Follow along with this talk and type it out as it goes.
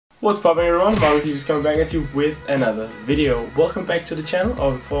What's popping, everyone? Markus is coming back at you with another video. Welcome back to the channel,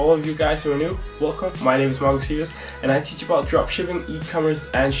 or for all of you guys who are new, welcome. My name is Markus and I teach about dropshipping, e-commerce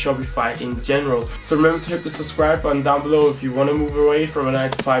and Shopify in general. So remember to hit the subscribe button down below if you want to move away from a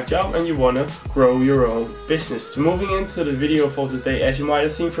 9-to-5 job and you want to grow your own business. So moving into the video for today, as you might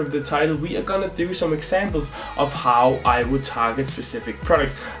have seen from the title, we are going to do some examples of how I would target specific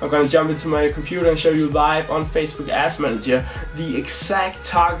products. I'm going to jump into my computer and show you live on Facebook Ads Manager the exact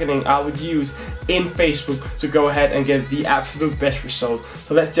targeting I would use in Facebook to go ahead and get the absolute best results.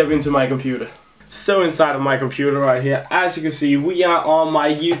 So let's jump into my computer. So inside of my computer right here, as you can see, we are on my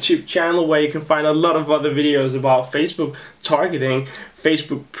YouTube channel where you can find a lot of other videos about Facebook targeting,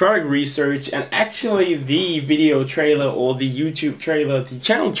 Facebook product research, and actually the video trailer or the YouTube trailer, the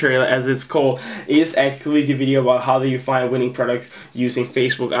channel trailer as it's called, is actually the video about how do you find winning products using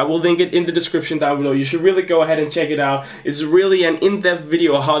Facebook. I will link it in the description down below. You should really go ahead and check it out. It's really an in-depth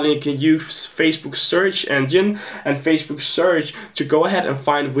video on how you can use Facebook search engine and Facebook search to go ahead and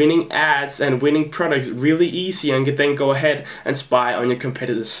find winning ads and winning products really easy, and then go ahead and spy on your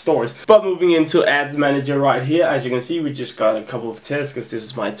competitors' stores. But moving into Ads Manager right here, as you can see, we just got a couple of tests, because this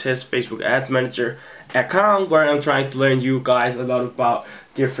is my test Facebook Ads Manager account where I'm trying to learn you guys a lot about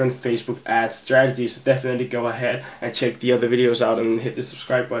different Facebook ad strategies. So definitely go ahead and check the other videos out and hit the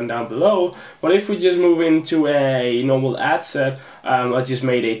subscribe button down below. But if we just move into a normal ad set, I just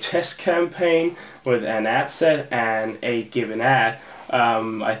made a test campaign with an ad set and a given ad.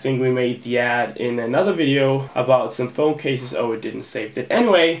 I think we made the ad in another video about some phone cases. Oh, it didn't save it.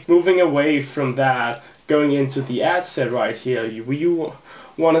 Anyway, moving away from that, going into the ad set right here, you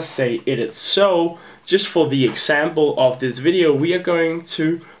want to say edit. So just for the example of this video, we are going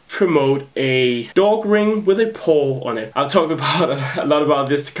to promote a dog ring with a paw on it. I've talked about a lot about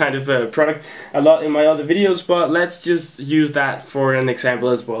this kind of product a lot in my other videos, but let's just use that for an example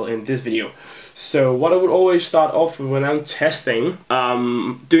as well in this video. So what I would always start off with when I'm testing,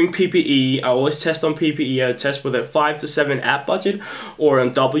 doing PPE, I always test on PPE. I test with a 5 to 7 ad budget, or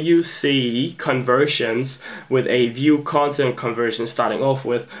on WC conversions with a view content conversion starting off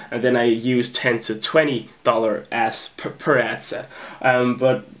with, and then I use $10 to $20 as per ad set.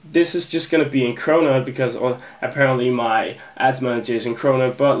 But this is just going to be in krona because apparently my ads manager is in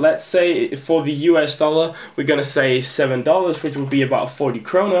krona. But let's say for the US dollar, we're going to say $7, which will be about 40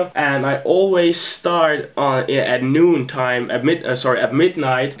 krona. And I always start at noon time, at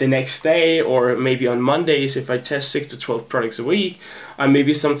midnight the next day, or maybe on Mondays if I test 6 to 12 products a week. I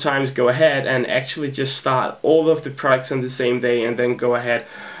maybe sometimes go ahead and actually just start all of the products on the same day, and then go ahead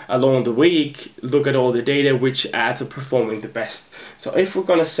along the week, look at all the data, which ads are performing the best. So if we're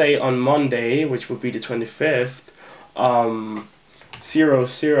gonna say on Monday, which would be the 25th,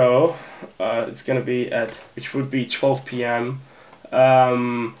 00, it's gonna be at, which would be 12 p.m.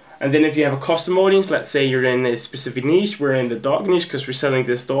 And then if you have a custom audience, let's say you're in a specific niche, we're in the dog niche because we're selling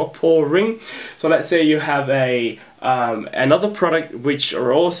this dog paw ring. So let's say you have a another product which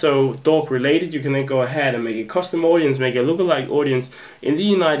are also dog related, you can then go ahead and make a custom audience, make a lookalike audience in the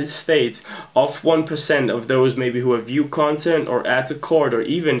United States of 1% of those maybe who have viewed content or add to cart or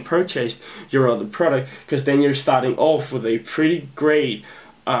even purchased your other product, because then you're starting off with a pretty great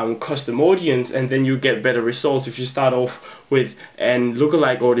custom audience, and then you get better results if you start off with a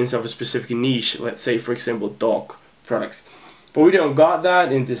lookalike audience of a specific niche, let's say for example dog products. But we don't got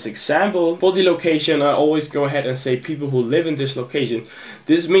that in this example. For the location, I always go ahead and say people who live in this location.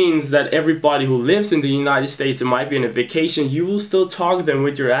 This means that everybody who lives in the United States and might be on a vacation, you will still target them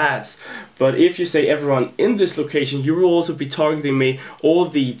with your ads. But if you say everyone in this location, you will also be targeting all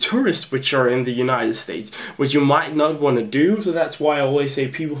the tourists which are in the United States, which you might not want to do. So that's why I always say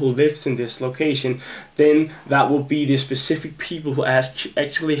people who lives in this location. Then that will be the specific people who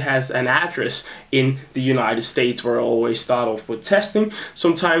actually has an address in the United States, where I always start off with testing.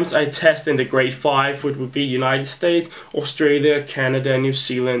 Sometimes I test in the grade 5, which would be United States, Australia, Canada, New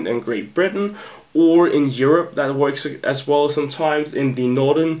Zealand and Great Britain. Or in Europe, that works as well sometimes in the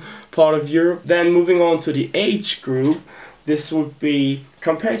northern part of Europe. Then moving on to the age group, this would be,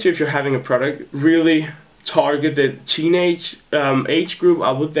 compared to if you're having a product, really target the teenage age group.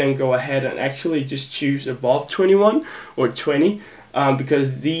 I would then go ahead and actually just choose above 21 or 20.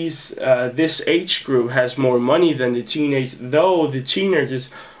 Because this age group has more money than the teenage, though the teenagers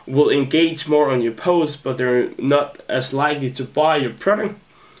will engage more on your posts, but they're not as likely to buy your product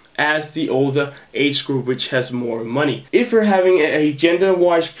as the older age group, which has more money. If we're having a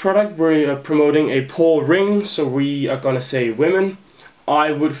gender-wise product, we're promoting a paw ring, so we are gonna say women.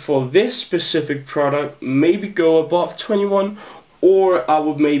 I would, for this specific product, maybe go above 21, or I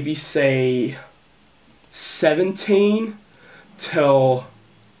would maybe say 17 till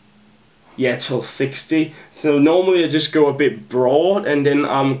yeah, till 60. So normally I just go a bit broad, and then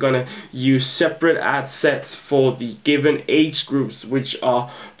I'm gonna use separate ad sets for the given age groups which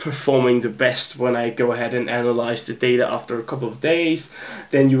are performing the best when I go ahead and analyze the data after a couple of days.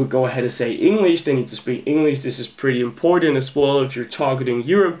 Then you would go ahead and say English, they need to speak English. This is pretty important as well. If you're targeting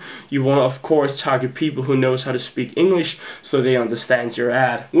Europe, you want to of course target people who knows how to speak English so they understand your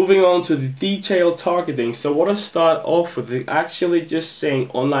ad. Moving on to the detailed targeting. So what I start off with is actually just saying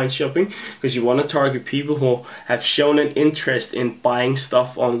online shopping, because you want to target people who have shown an interest in buying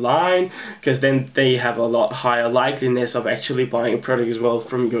stuff online, because then they have a lot higher likeliness of actually buying a product as well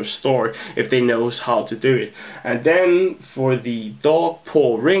from your store if they knows how to do it. And then for the dog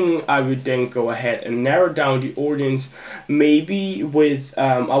paw ring, I would then go ahead and narrow down the audience, maybe with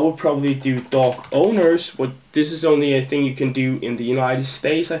I would probably do dog owners. This is only a thing you can do in the United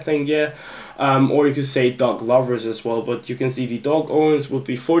States, I think, yeah. Or you could say dog lovers as well, but you can see the dog owners would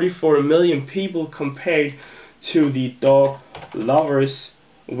be 44 million people compared to the dog lovers,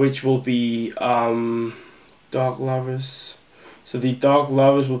 which will be dog lovers. So the dog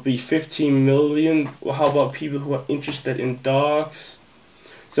lovers will be 15 million. Well, how about people who are interested in dogs?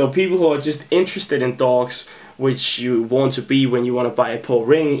 So people who are just interested in dogs, which you want to be when you want to buy a paw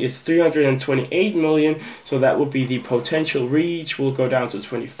ring, is 328 million. So that would be the potential reach will go down to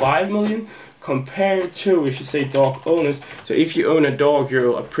 25 million. Compared to, if you say dog owners, so if you own a dog,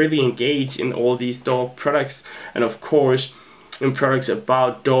 you're pretty engaged in all these dog products, and of course in products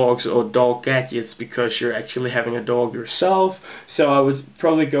about dogs or dog gadgets, because you're actually having a dog yourself. So I would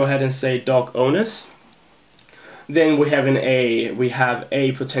probably go ahead and say dog owners. Then we have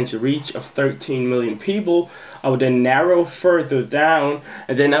a potential reach of 13 million people. I would then narrow further down,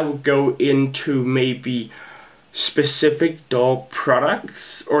 and then I would go into maybe specific dog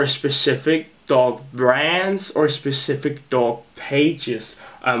products or specific dog brands or specific dog pages,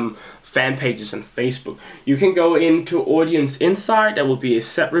 fan pages on Facebook. You can go into audience insight. That will be a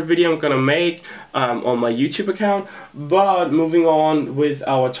separate video I'm gonna make on my YouTube account. But moving on with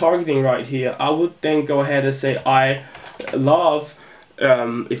our targeting right here, I would then go ahead and say I love.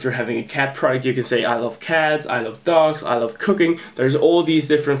 If you're having a cat product, you can say I love cats, I love dogs, I love cooking. There's all these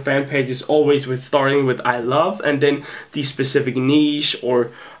different fan pages, always with starting with I love, and then the specific niche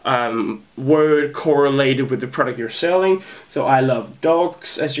or word correlated with the product you're selling. So I love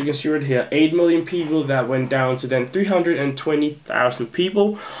dogs, as you can see right here, 8 million people. That went down to then 320,000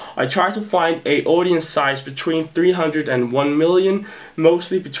 people. I try to find a audience size between 300 and 1 million,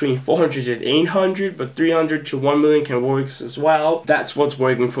 mostly between 400 and 800, but 300 to 1 million can work as well. That's what's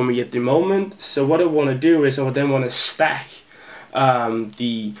working for me at the moment. So what I want to do is I then want to stack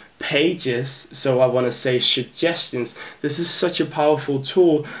the pages. So I want to say suggestions. This is such a powerful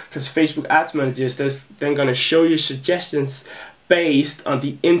tool, because Facebook Ads Manager is then going to show you suggestions based on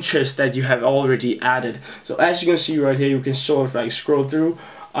the interest that you have already added. So as you can see right here, you can sort of like scroll through.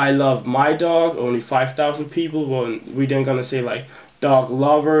 I love my dog, only 5,000 people. Well, we then gonna say like dog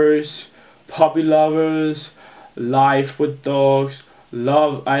lovers, puppy lovers, life with dogs,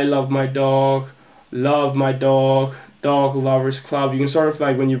 I love my dog, love my dog, dog lovers club. You can sort of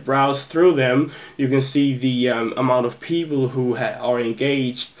like, when you browse through them, you can see the amount of people who are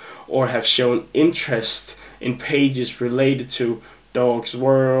engaged or have shown interest in pages related to dogs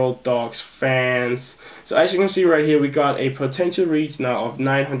world, dogs fans. So as you can see right here, we got a potential reach now of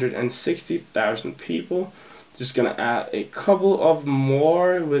 960,000 people. Just gonna add a couple of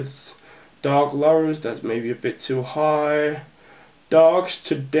more with dog lovers. That's maybe a bit too high. Dogs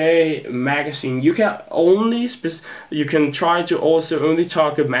Today magazine. You can try to also only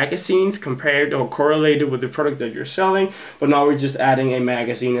target magazines compared or correlated with the product that you're selling, but now we're just adding a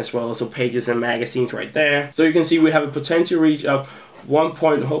magazine as well, so pages and magazines right there. So you can see we have a potential reach of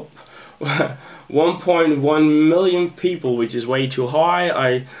 1.1 million people, which is way too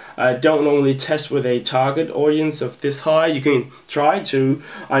high. I don't normally test with a target audience of this high. You can try to.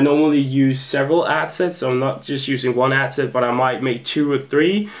 I normally use several ad sets, so I'm not just using one ad set, but I might make 2 or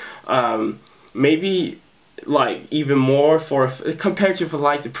 3. Maybe like even more for compared to if I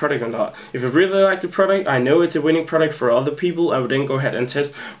like the product or not. If I really like the product, I know it's a winning product for other people, I would then go ahead and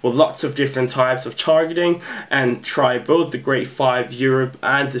test with lots of different types of targeting and try both the Great 5, Europe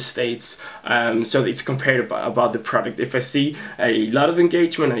and the States, so that it's compared about the product. If I see a lot of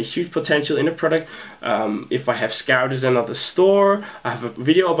engagement, a huge potential in the product, if I have scouted another store. I have a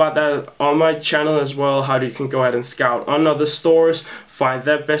video about that on my channel as well, how you can go ahead and scout on other stores, find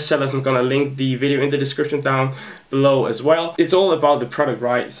their best sellers. I'm gonna link the video in the description down below as well. It's all about the product,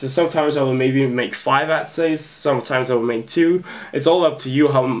 right? So sometimes I will maybe make 5 ad sets, sometimes I will make 2. It's all up to you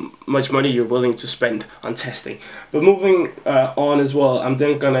how much money you're willing to spend on testing. But moving on as well, I'm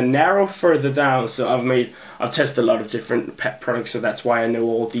then gonna narrow further down. So I've tested a lot of different pet products, so that's why I know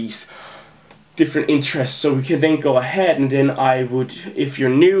all these different interests. So we can then go ahead and then I would, if you're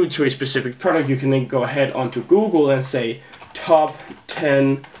new to a specific product, you can then go ahead onto Google and say top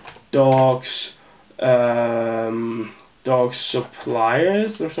 10 dogs dog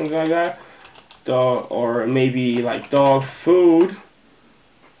suppliers or something like that, or maybe like dog food,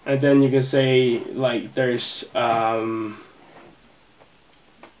 and then you can say like there's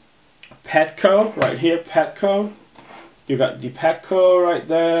Petco right here, Petco. You got the Petco right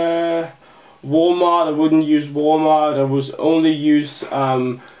there. Walmart, I wouldn't use Walmart. I would only use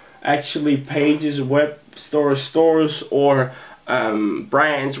actually pages, web stores, or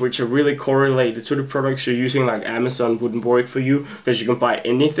brands which are really correlated to the products you're using. Like Amazon wouldn't work for you because you can buy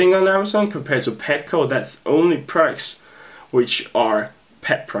anything on Amazon, compared to Petco, that's only products which are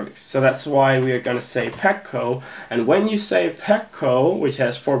pet products. So that's why we are gonna say Petco. And when you say Petco, which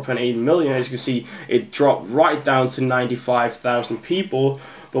has 4.8 million, as you can see, it dropped right down to 95,000 people.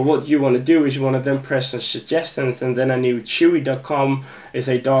 But what you want to do is you want to then press on suggestions, and then I knew Chewy.com is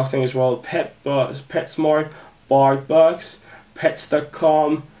a dog thing as well, PetSmart, BarkBox,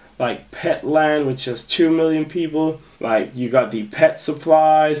 Pets.com, like Petland, which has 2 million people. Like you got the Pet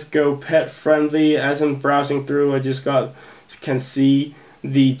Supplies, Go Pet Friendly. As I'm browsing through, I just can see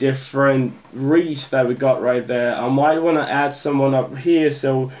the different reach that we got right there. I might want to add someone up here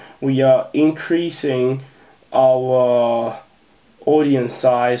so we are increasing our audience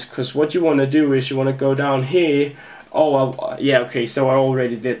size, because what you want to do is you want to go down here. Yeah, okay, so I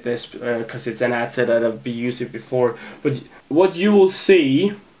already did this because it's an ad set that I've been using before. But what you will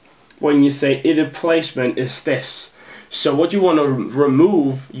see when you say edit placement is this. So what you want to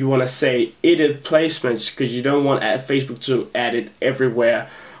remove, you want to say edit placements, because you don't want Facebook to add it everywhere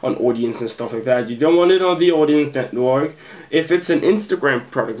on audience and stuff like that. You don't want it on the audience network. If it's an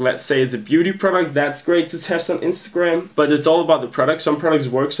Instagram product, let's say it's a beauty product, that's great to test on Instagram, but it's all about the product. Some products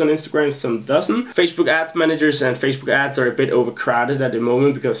works on Instagram, some doesn't. Facebook Ads Managers and Facebook Ads are a bit overcrowded at the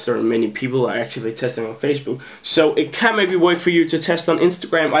moment because so many people are actually testing on Facebook. So it can maybe work for you to test on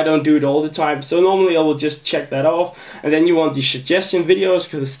Instagram. I don't do it all the time, so normally I will just check that off. And then you want the suggestion videos,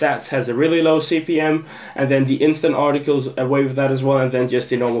 because the stats has a really low CPM, and then the instant articles away with that as well, and then just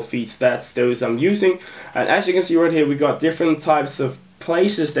the normal feeds. That's those I'm using. And as you can see right here, we got different types of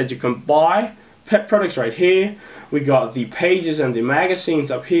places that you can buy pet products right here. We got the pages and the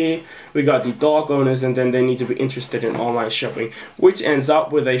magazines up here. We got the dog owners, and then they need to be interested in online shopping, which ends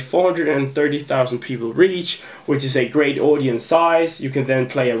up with a 430,000 people reach, which is a great audience size. You can then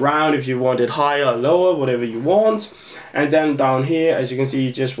play around if you want it higher or lower, whatever you want. And then down here, as you can see,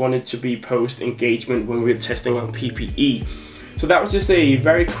 you just want it to be post engagement when we're testing on PPE. So that was just a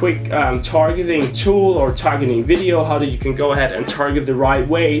very quick targeting tool or targeting video, how you can go ahead and target the right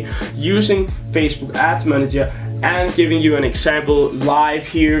way using Facebook Ads Manager, and giving you an example live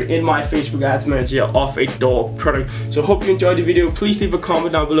here in my Facebook Ads Manager of a dog product. So hope you enjoyed the video. Please leave a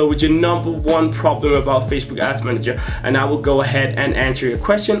comment down below with your #1 problem about Facebook Ads Manager, and I will go ahead and answer your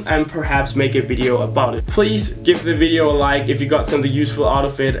question and perhaps make a video about it. Please give the video a like if you got something useful out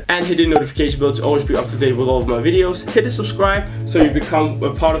of it, and hit the notification bell to always be up to date with all of my videos. Hit the subscribe so you become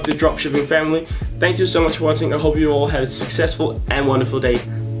a part of the dropshipping family. Thank you so much for watching. I hope you all had a successful and wonderful day.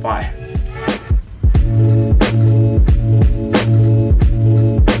 Bye.